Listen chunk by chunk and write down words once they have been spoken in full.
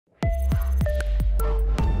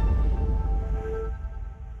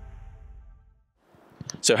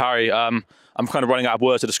So Harry, I'm kind of running out of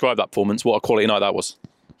words to describe that performance. What a quality night that was.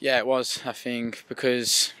 Yeah, it was. I think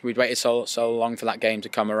because we'd waited so long for that game to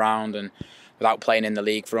come around, and without playing in the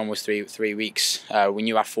league for almost three weeks, we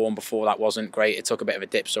knew our form before that wasn't great. It took a bit of a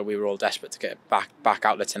dip, so we were all desperate to get back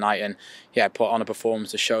out there tonight and put on a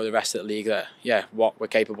performance to show the rest of the league that what we're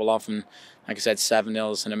capable of. And like I said,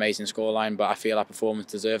 7-0 is an amazing scoreline, but I feel our performance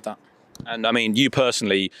deserved that. And I mean, you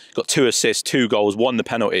personally got 2 assists, 2 goals, 1 the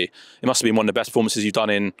penalty. It must have been one of the best performances you've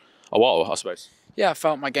done in a while, I suppose. Yeah, I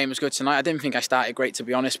felt my game was good tonight. I didn't think I started great, to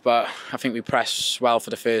be honest, but I think we pressed well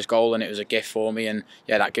for the first goal, and it was a gift for me. And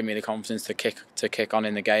that gave me the confidence to kick on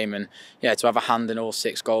in the game. And to have a hand in all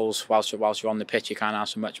 6 goals whilst you're on the pitch, you can't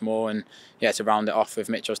ask for much more. And to round it off with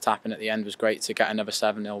Mitrović tapping at the end was great to get another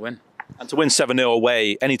 7-0 win. And to win 7-0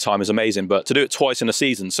 away any time is amazing, but to do it twice in a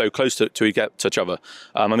season, so close to each other,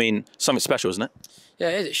 I mean, something special, isn't it? Yeah,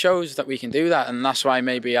 it is. It shows that we can do that, and that's why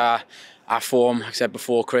maybe our form, like I said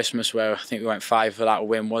before Christmas, where I think we went 5 without a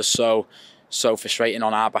win, was so frustrating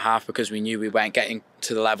on our behalf, because we knew we weren't getting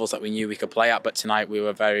to the levels that we knew we could play at. But tonight we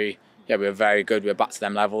were very good. We were back to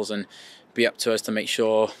them levels, and be up to us to make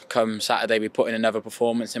sure come Saturday we put in another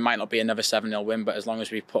performance. It might not be another 7-0 win, but as long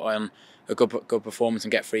as we put on a good performance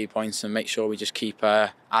and get 3 points, and make sure we just keep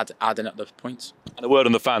adding up the points. And a word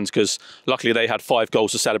on the fans, because luckily they had 5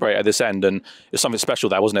 goals to celebrate at this end, and it's something special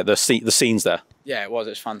there, wasn't it? The scenes there. Yeah, it was.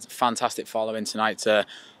 It's fantastic following tonight.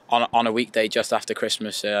 On a weekday just after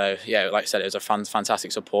Christmas, like I said, it was a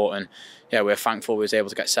fantastic support, and we're thankful we was able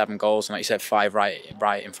to get 7 goals, and like you said, 5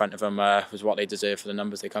 right in front of them was what they deserve for the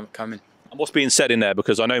numbers they come in. And what's being said in there?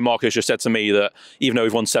 Because I know Marcus just said to me that even though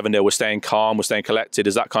we've won 7-0, we're staying calm, we're staying collected.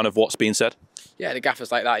 Is that kind of what's being said? Yeah, the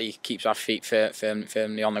gaffer's like that. He keeps our feet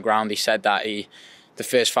firmly on the ground. He said that the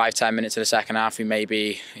first 5-10 minutes of the second half, we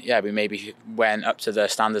maybe went up to the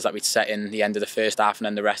standards that we'd set in the end of the first half, and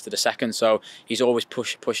then the rest of the second. So he's always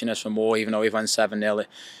pushing us for more, even though we've won 7-0.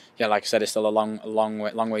 Like I said, it's still a long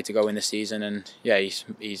way to go in the season, and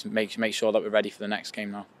he's make sure that we're ready for the next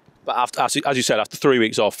game now. But after, as you said, after 3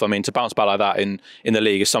 weeks off, I mean, to bounce back like that in the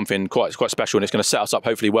league is something quite special, and it's going to set us up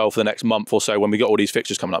hopefully well for the next month or so when we got all these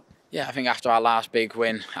fixtures coming up. Yeah, I think after our last big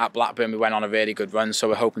win at Blackburn, we went on a really good run, so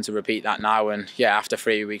we're hoping to repeat that now. And after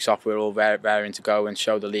 3 weeks off, we're all raring to go and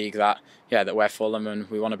show the league that that we're Fulham and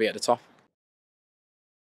we want to be at the top.